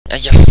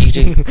Yes, you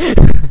do.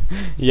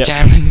 Yep.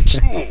 Damn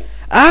it.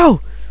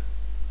 Ow!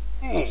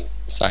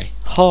 Sorry.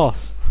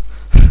 Horse.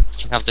 You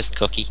can have this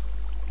cookie.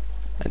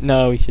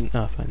 No, we shouldn't.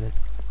 Oh, fine then.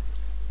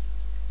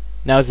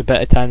 Now's a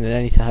better time than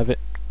any to have it.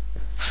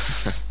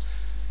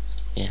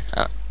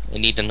 Yeah, we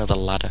need another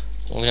ladder.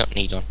 Well, we don't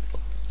need one, but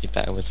it'd be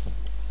better with one.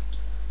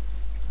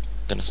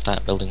 I'm gonna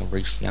start building a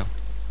roof now.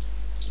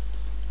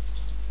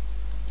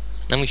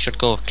 Then we should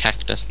go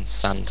cactus and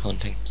sand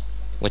hunting,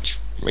 which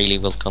really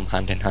will come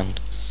hand in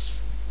hand.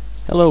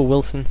 Hello,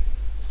 Wilson.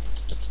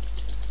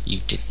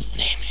 You didn't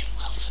name him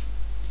Wilson.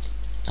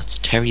 That's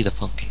Terry the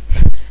Pumpkin.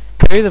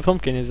 Terry the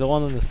Pumpkin is the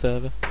one on the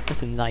server.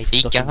 That's a nice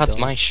He looking guards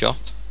dog. my shop.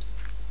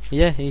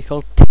 Yeah, he's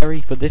called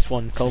Terry, but this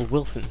one's called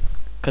Wilson.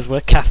 Because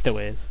we're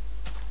castaways.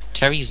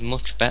 Terry's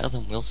much better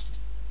than Wilson.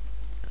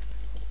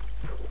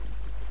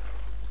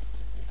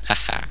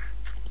 Haha.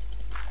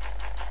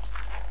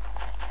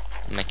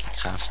 I'm making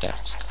half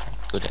steps because I'm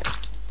good at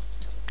it.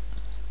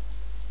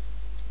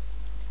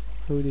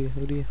 Oh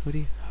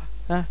dear.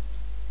 Ah.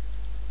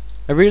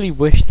 I really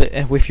wish that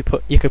if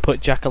you could put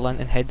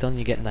jack-o'-lantern heads on,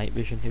 you get night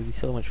vision. It would be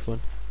so much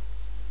fun.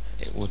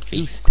 It would Ooh,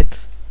 be.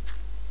 sticks.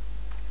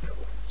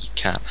 You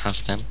can't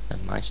have them, they're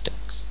my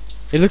sticks.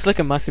 It looks like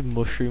a massive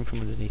mushroom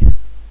from underneath.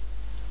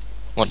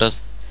 What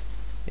does?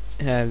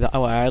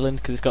 Our island,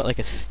 because it's got like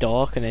a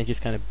stalk and it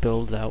just kind of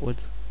builds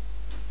outwards.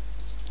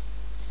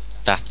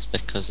 That's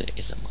because it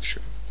is a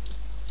mushroom.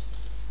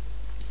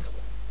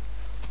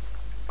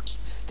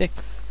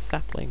 Sticks,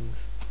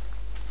 saplings.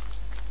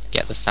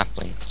 Get the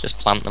saplings, just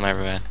plant them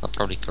everywhere, they'll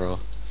probably grow.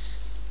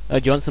 Oh,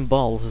 do you want some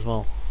balls as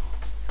well?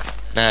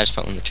 Nah, just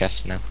put them in the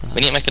chest for now.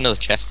 We need to make another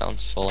chest, that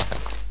one's full I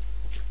think.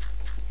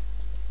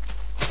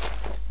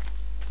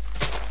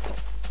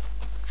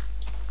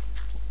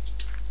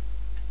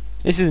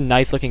 This is a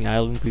nice looking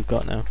island we've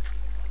got now.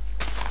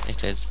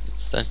 It is.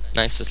 It's the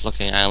nicest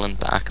looking island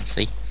that I can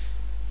see.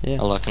 Yeah.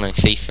 Although I can only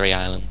see 3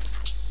 islands.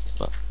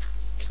 But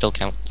still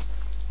counts.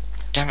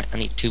 Damn it, I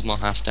need 2 more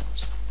half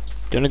steps.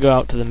 Do you want to go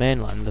out to the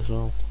mainland as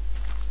well?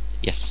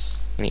 Yes,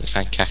 I need to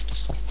find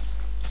cactus then.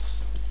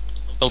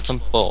 Build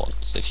some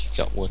boards if you've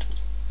got wood.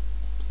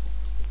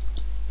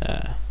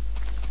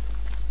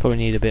 Probably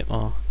need a bit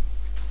more.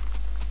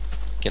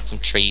 Get some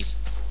trees,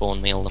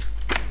 bone meal them.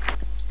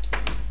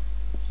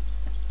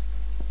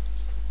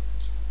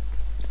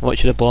 What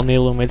should I bone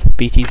meal them with?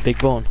 BT's big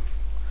bone.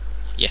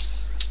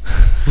 Yes.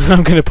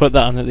 I'm gonna put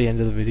that on at the end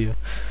of the video.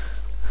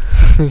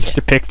 Just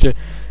a picture.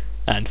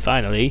 And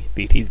finally,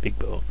 BT's big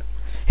bone.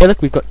 Hey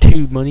look, we've got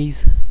 2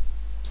 monies.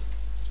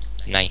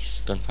 Nice,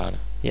 gunpowder.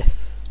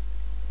 Yes.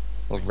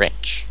 We're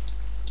rich.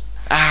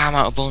 Ah, I'm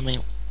out of bone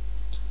meal.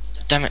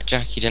 Damn it,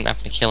 Jack, you didn't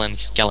happen to kill any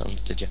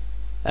skeletons, did you?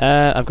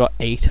 I've got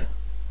 8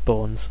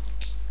 bones.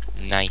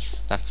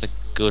 Nice, that's a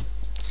good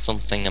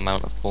something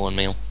amount of bone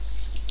meal.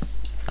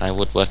 I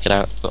would work it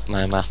out, but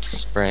my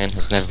maths brain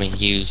has never been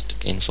used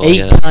in 4 8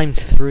 years.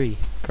 times 3.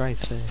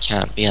 Christ's sake.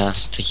 Can't be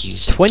asked to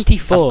use it.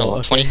 24. I don't know,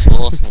 Okay.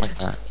 24, something like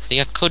that. See,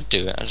 I could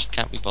do it, I just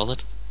can't be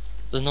bothered.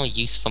 There's no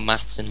use for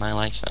maths in my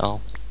life at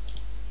all.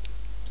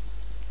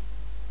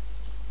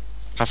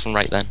 Apart from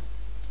right then.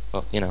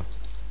 But, you know.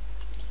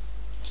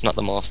 It's not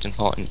the most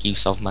important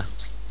use of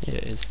maths. Yeah,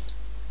 it is.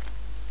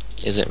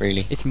 Is it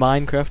really? It's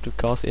Minecraft, of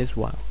course it is.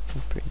 Wow.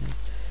 That's pretty nice.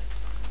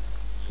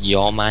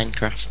 Your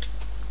Minecraft?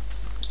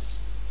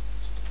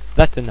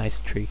 That's a nice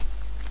tree.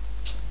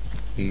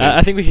 Me?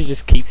 I think we should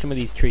just keep some of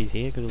these trees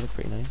here because they look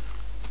pretty nice.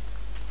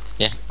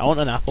 Yeah. I want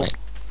an apple. Right.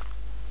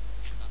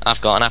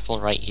 I've got an apple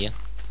right here.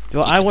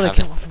 Well, You I can want have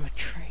to get it. one from a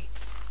tree.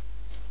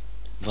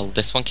 Well,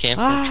 this one came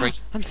from a tree.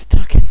 I'm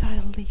stuck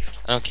inside a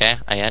leaf. Okay,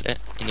 I had it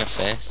in your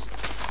face.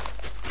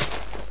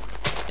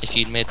 If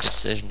you'd made the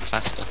decision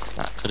faster,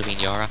 that could have been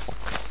your apple.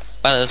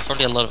 Well, there's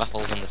probably a lot of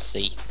apples in the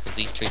sea, because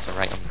these trees are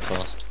right on the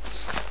coast.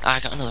 Ah, I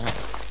got another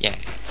apple. Yeah.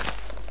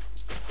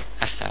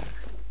 Haha.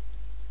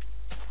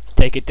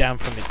 Take it down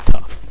from its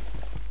top.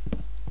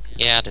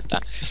 Yeah, I did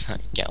that, because I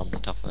could get on the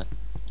top of it.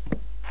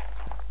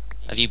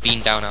 Have you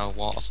been down our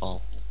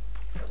waterfall?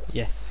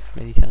 Yes,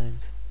 many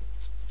times.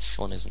 It's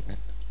fun, isn't it?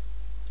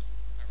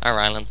 Our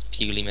island's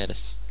purely made of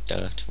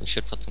dirt. We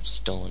should put some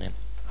stone in.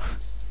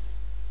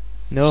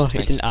 No, Just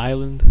it's make an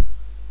island.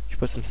 You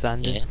put some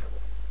sand Yeah. in.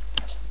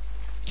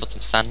 Put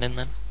some sand in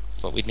then.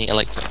 But we'd need to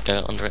like put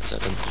dirt under it so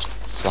it doesn't just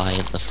fly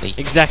into the sea.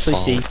 Exactly,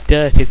 Fall. see,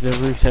 dirt is the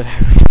root of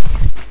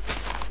everything.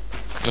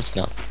 It's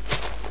not.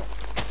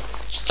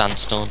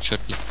 Sandstone should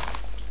be.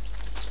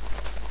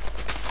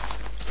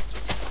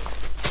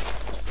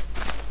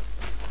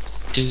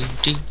 Do.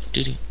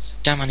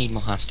 Damn, I need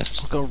more half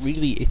steps. I've got a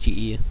really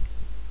itchy ear.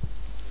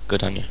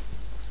 Good on you.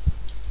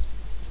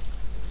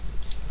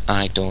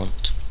 I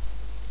don't.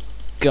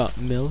 Got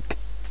milk?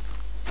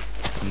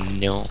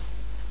 No.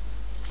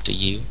 Do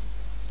you?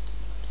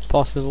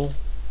 Possible.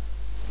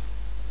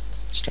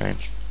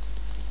 Strange.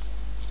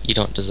 You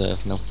don't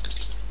deserve milk.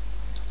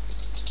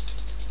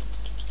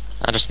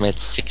 I just made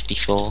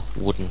 64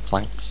 wooden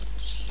planks.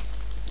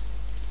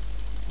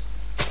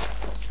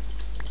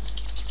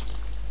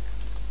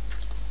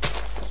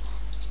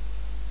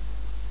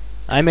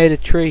 I made a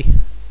tree.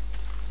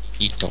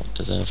 You don't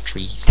deserve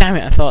trees. Damn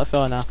it, I thought I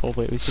saw an apple,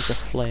 but it was just a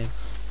flame.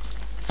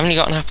 Haven't you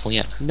got an apple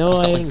yet? No, I've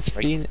I got haven't like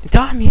 3. seen it.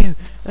 Damn you!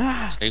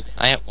 Ah, 2.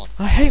 I have 1.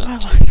 I hate I've my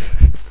got 2.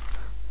 life.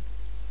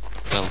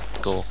 Well,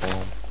 go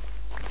home.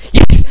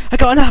 Yes! I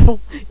got an apple!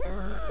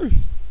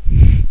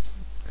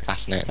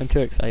 Fascinating. I'm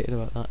too excited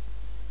about that.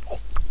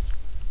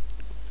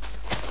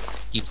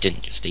 You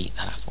didn't just eat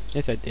that apple.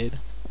 Yes, I did.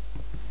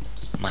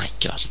 My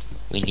god,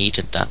 we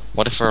needed that.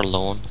 What if we're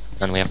alone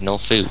and we have no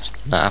food?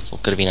 That apple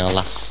could have been our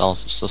last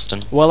source of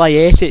sustenance. Well, I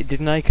ate it,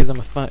 didn't I? Because I'm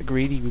a fat,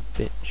 greedy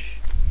bitch.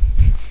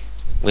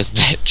 With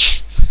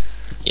bitch.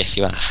 Yes,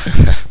 you are.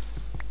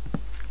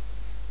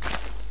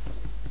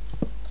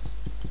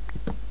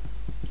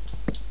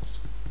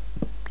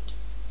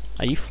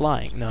 Are you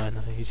flying? No,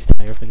 you just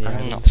high up in the air.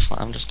 I'm not.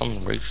 I'm just on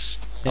the roof.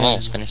 Yeah, I've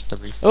almost no. finished the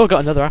roof. Oh, I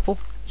got another apple.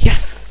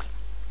 Yes!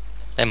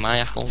 They're my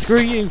apples. Screw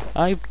you!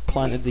 I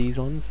planted these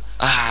ones.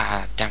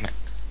 Ah, damn it.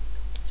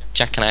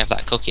 Jack, can I have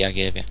that cookie I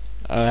gave you?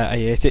 I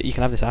ate it. You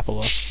can have this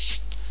apple though.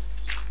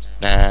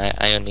 Nah,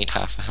 I only need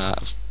half a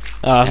heart.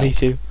 Ah, Yeah. me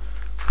too.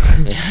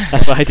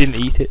 That's why I didn't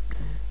eat it.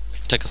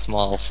 Took a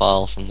small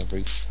fall from the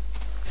roof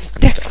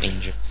and got Sticks!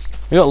 injured.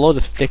 We got a load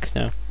of sticks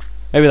now.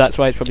 Maybe that's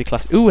why it's probably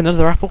classed. Ooh,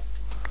 another apple.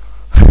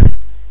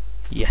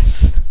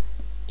 Yes.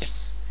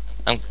 Yes.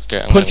 I'm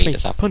screwed. I'm gonna Punch eat me.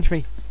 this apple. Punch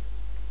me.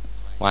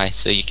 Why?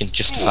 So you can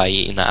justify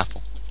eating that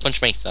apple.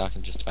 Punch me so I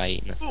can justify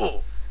eating this.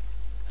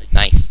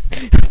 Nice.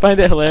 I find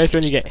it hilarious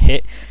when you get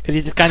hit because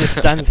you just kind of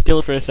stand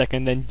still for a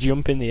second, then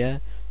jump in the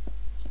air.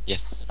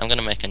 Yes. I'm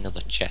gonna make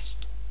another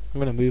chest. I'm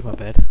gonna move my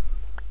bed.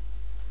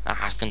 Ah,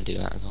 I was gonna do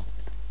that as well.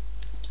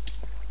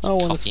 I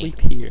want to Copying.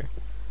 sleep here.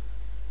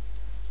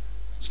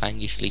 Fine,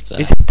 you sleep there.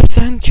 Is it the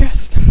sand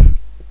chest?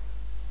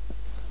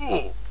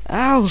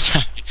 Ow!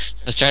 Sorry.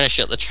 I was trying to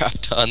shut the trap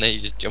door and then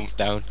you just jumped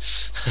down.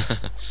 Do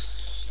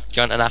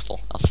you want an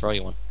apple? I'll throw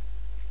you one.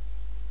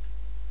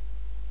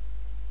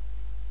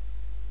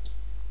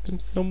 Can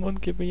someone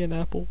give me an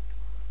apple?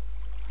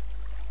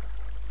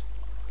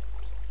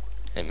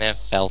 It may have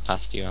fell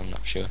past you, I'm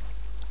not sure.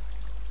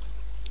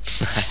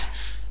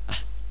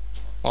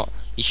 What?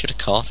 You should have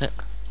caught it.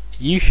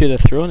 You should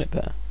have thrown it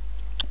better.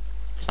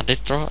 I did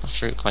throw it, I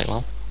threw it quite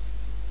well.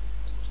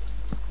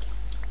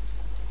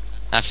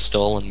 I've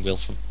stolen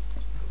Wilson.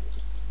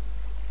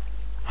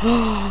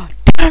 Damn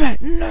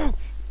it! No!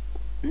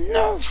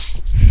 No!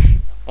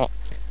 I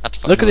had to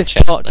put Look at another this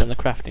chest torch there. on the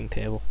crafting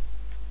table.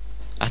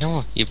 I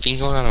know, you've been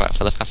going on about it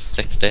for the past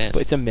 6 days.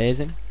 But it's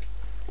amazing.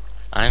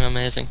 I'm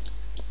amazing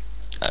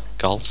at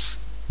golf.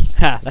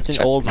 Ha! That's an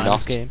Except old man's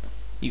not. game.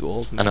 You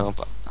old I man. know,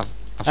 but I've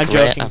I'm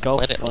played, joking. I've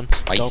Golf's played it fun.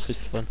 twice. Golf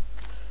is fun.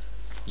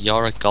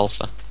 You're a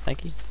golfer.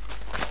 Thank you.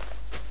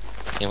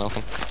 You're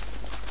welcome.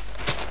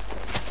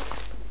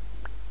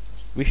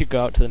 We should go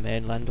out to the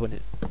mainland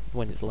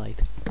when it's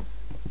light.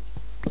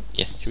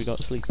 Yes. Should we go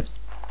to sleep?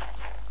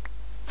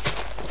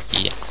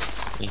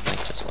 Yes. We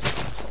might as well.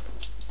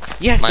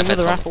 Yes, My another bed's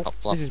on the apple. top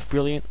floor. This is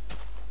brilliant.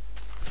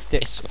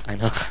 Sticks. Yes, I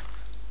know.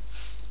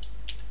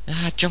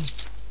 Ah, jump!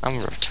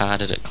 I'm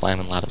retarded at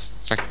climbing ladders.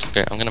 Frick,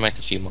 screw it, I'm gonna make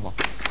a few more.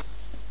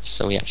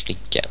 So we actually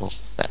get up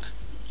there.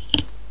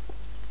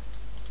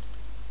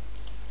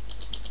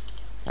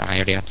 I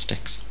already had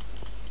sticks.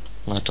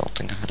 Well, I don't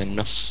think I had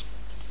enough.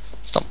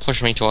 Stop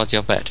pushing me towards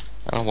your bed.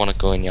 I don't want to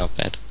go in your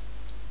bed.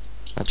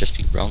 That'd just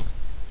be wrong.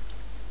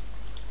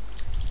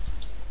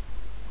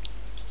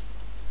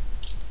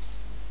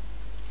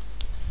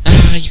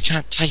 Ah, you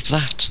can't type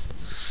that.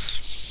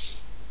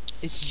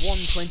 It's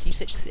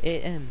 1:26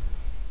 a.m.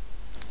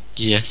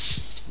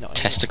 Yes. No,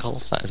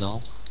 Testicles, that is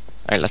all.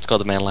 Alright, let's go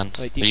to the mainland.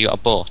 Wait, Have you got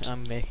a boat?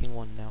 I'm making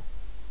one now.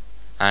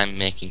 I'm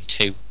making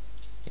 2.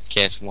 In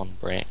case one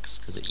breaks,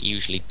 because it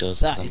usually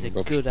does. 'Cause That is a I'm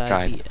rubbish good at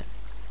driving. idea.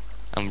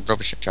 I'm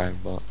rubbish at driving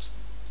boats.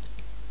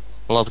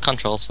 Although the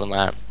controls for them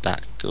aren't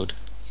that good,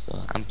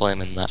 so I'm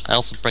blaming that. I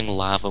also bring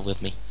lava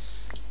with me.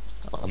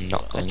 Oh, I'm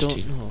not I going don't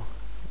to. know.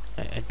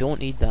 I don't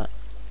need that.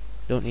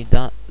 Don't need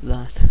that.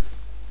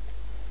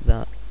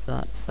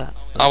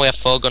 Oh, we have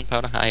 4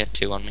 gunpowder. I had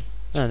 2 on me.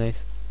 Oh,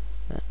 nice.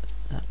 That.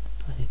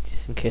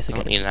 Just in case I I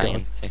don't get need an done.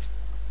 iron pick.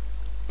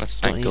 Let's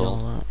Don't find need all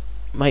gold. that.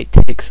 Might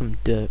take some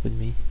dirt with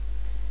me.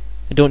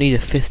 I don't need a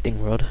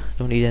fisting rod. I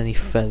don't need any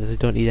feathers. I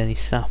don't need any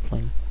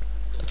sapling.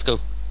 Let's go.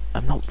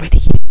 I'm not ready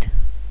yet.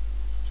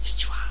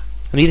 Yes, you are.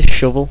 I need a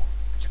shovel.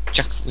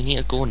 Jack, we need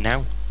to go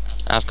now.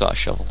 I've got a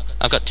shovel.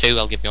 I've got 2.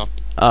 I'll give you one.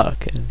 Oh,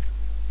 okay.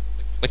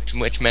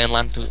 Which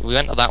mainland? We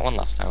went to that one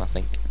last time, I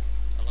think.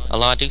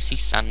 Although I do see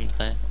sand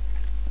there.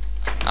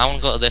 I want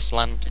to go to this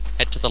land.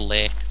 Head to the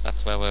lake.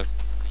 That's where we're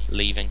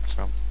leaving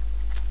from.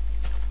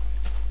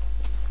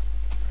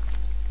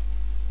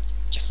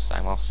 Yes,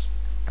 I'm off.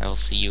 I will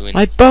see you in.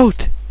 My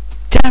boat!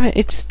 Damn it,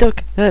 it's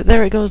stuck.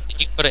 There it goes.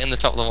 Did you put it in the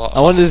top of the water?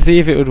 I wanted to see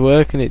if it would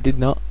work, and it did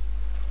not.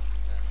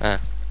 I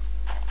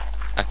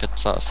could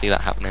sort of see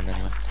that happening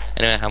anyway.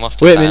 Anyway, I'm off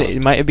to Wait a this minute, it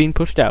island. might have been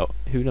pushed out.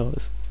 Who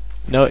knows?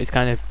 No, it's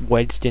kind of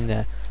wedged in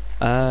there.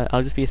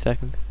 I'll just be a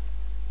second.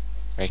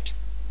 Right.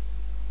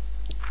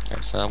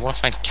 Right, so I want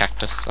to find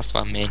cactus. That's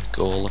my main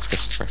goal of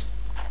this trip.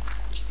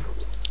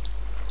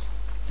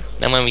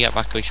 Then when we get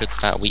back, we should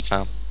start a wheat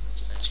farm.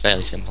 It's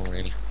fairly simple,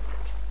 really.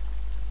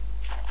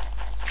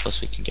 Plus,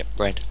 we can get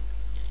bread.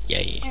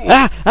 Yay.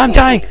 Ah! I'm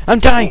dying! I'm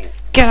dying!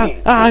 Get out!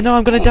 Ah, no,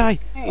 I'm gonna die!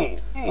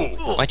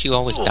 Why do you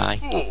always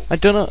die? I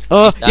don't know.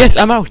 Oh, Die yes,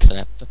 like I'm out! once an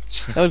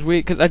episode. That was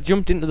weird, because I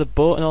jumped into the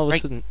boat and all of a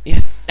Right. sudden...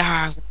 Yes!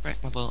 Ah, I'm gonna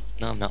break my boat.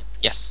 No, I'm not.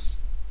 Yes.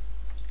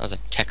 That was a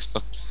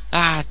textbook.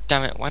 Ah,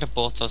 damn it. Why do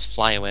boats always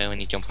fly away when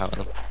you jump out of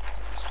them?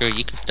 Screw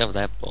you, can stay with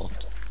their boat.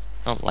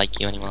 I don't like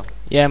you anymore.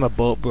 Yeah, my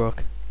boat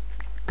broke.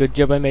 Good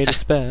job I made a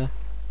spare.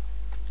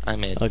 I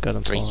made Oh god,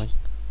 I'm 3. falling.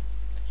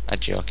 I'm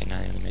joking,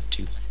 I only made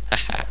 2.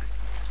 Haha.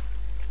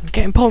 I'm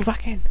getting pulled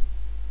back in.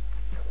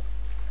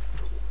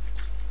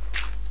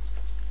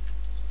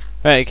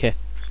 Right, okay.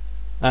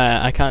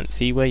 I can't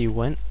see where you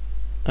went.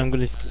 I'm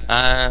gonna...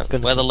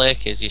 Where the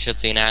lake is, you should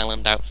see an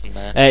island out from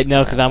there.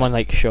 no, because I'm on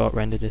like short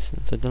render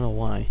distance. I don't know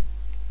why.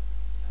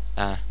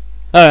 Ah,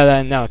 Oh,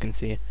 then now I can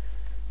see it.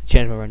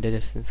 Change my render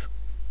distance.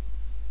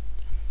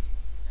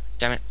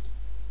 damn it.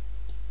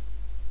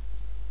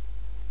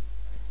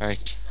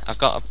 Right, I've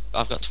got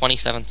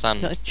 27 Is that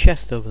sand. a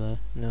chest over there?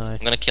 No. I'm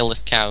gonna kill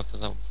this cow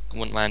because I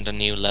wouldn't mind a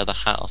new leather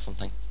hat or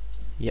something.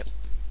 Yep.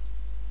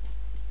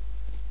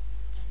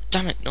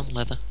 Damn it, no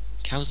leather.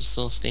 Cows are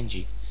so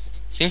stingy.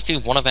 Seems to be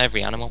one of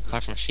every animal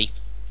apart from a sheep.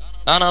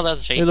 Oh no, there's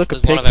a sheep. Hey, look, a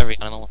There's one pig. of every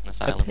animal on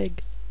this A island.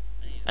 pig.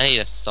 I need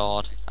a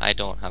sword. I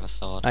don't have a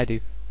sword. I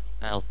do.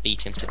 I'll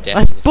beat him to death. A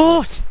with this.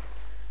 boat!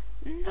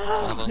 my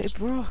No, boat. it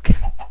broke.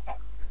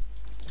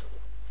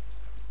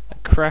 I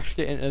crashed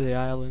it into the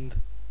island.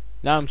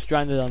 Now I'm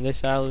stranded on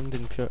this island,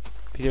 and to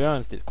be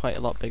honest, it's quite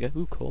a lot bigger.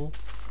 Ooh, coal.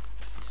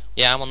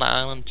 Yeah, I'm on that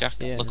island, Jack.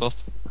 Yeah. Look up.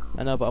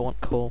 I know, but I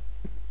want coal.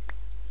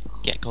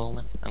 Get coal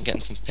then. I'm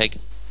getting some pig.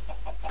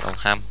 Or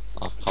ham.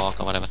 Or pork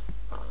or whatever.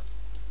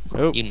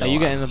 Oh, You know are you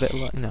what getting I a bit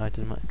low? No, I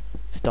didn't.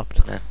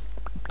 Stopped. No.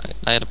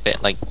 I had a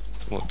bit like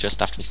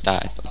just after we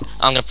started. But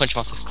I'm gonna punch him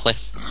off this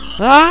cliff.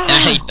 Ah!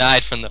 He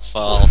died from the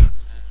fall.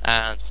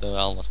 And so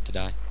almost to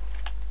die.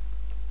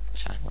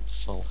 But I want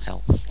full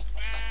health.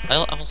 I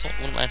also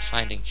wouldn't mind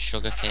finding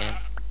sugarcane.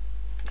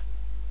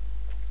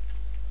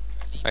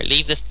 Right,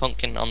 leave this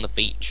pumpkin on the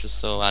beach just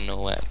so I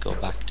know where to go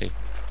back to.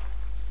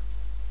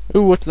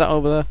 Ooh, what's that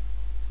over there?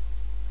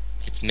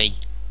 It's me.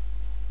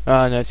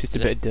 Oh no, it's just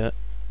Is a it? bit of dirt.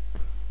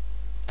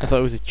 I Ah, thought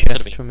it was a could've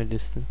chest been. from a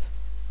distance.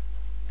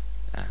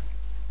 Ah.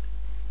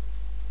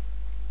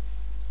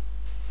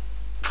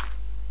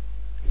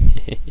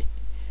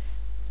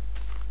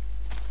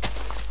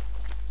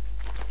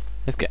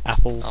 Let's get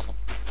apples. Oh.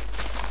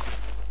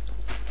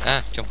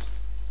 Ah, jump.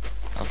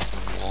 On some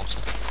water.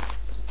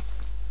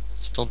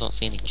 Still don't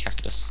see any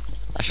cactus.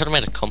 I should have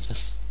made a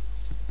compass.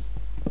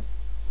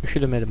 We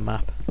should have made a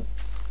map.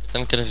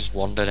 Then we could have just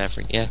wandered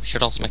every. Yeah, we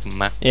should also make a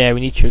map. Yeah,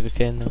 we need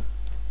sugarcane though.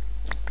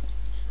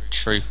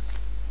 True.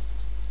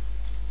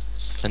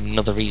 It's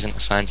another reason to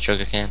find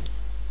sugarcane.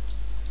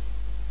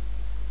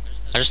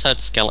 I just heard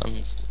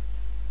skeletons.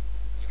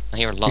 I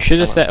hear a lot We of should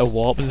have skeletons. set a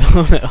warp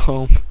zone at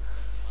home.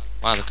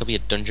 Wow, there could be a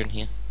dungeon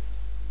here.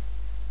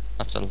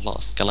 That's a lot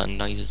of skeleton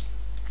noises.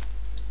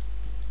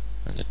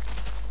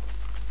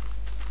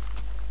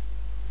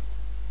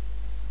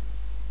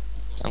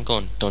 I'm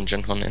going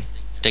dungeon hunting.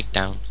 Dig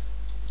down.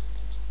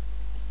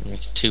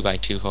 Make a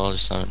 2x2 hole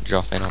just so I don't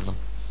drop in on them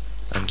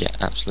and get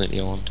absolutely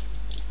owned.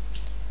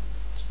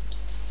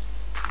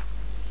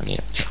 I need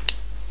a pick.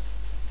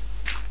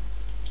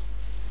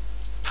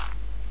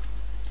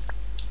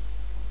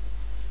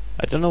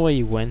 I don't know where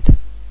you went.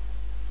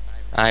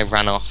 I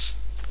ran off.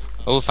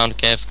 Oh, found a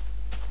cave.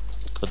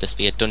 Could this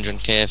be a dungeon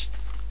cave?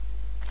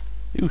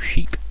 Ooh,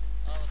 sheep.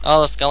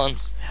 Oh, the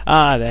skeletons.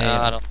 Ah, there you I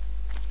are. don't.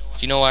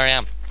 Do you know where I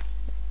am?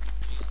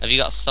 Have you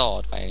got a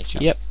sword by any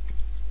chance? Yep.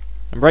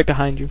 I'm right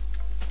behind you.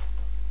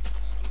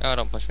 Oh,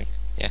 don't push me.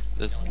 Yeah,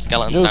 there's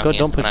skeletons No, down God, here,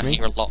 don't push and I me.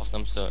 hear a lot of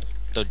them, so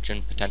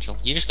dungeon potential.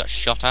 You just got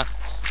shot at.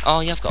 Oh,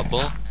 yeah, I've got a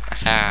bow.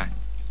 Aha.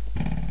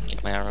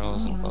 Get my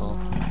arrows and bow.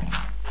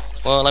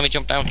 Well, let me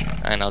jump down,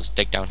 and I'll just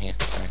dig down here.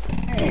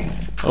 Sorry.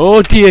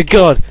 Oh dear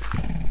God!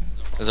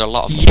 There's a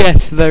lot of them.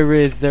 Yes, there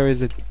is. There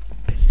is a.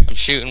 I'm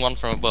shooting one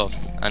from above,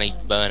 and he's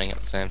burning at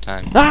the same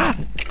time. Ah!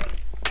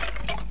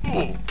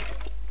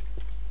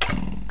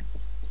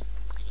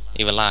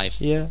 You alive?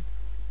 Yeah.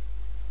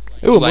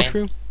 Ooh, a Who I am?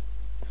 mushroom.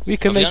 We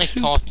can Have we make only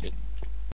soup. tortured?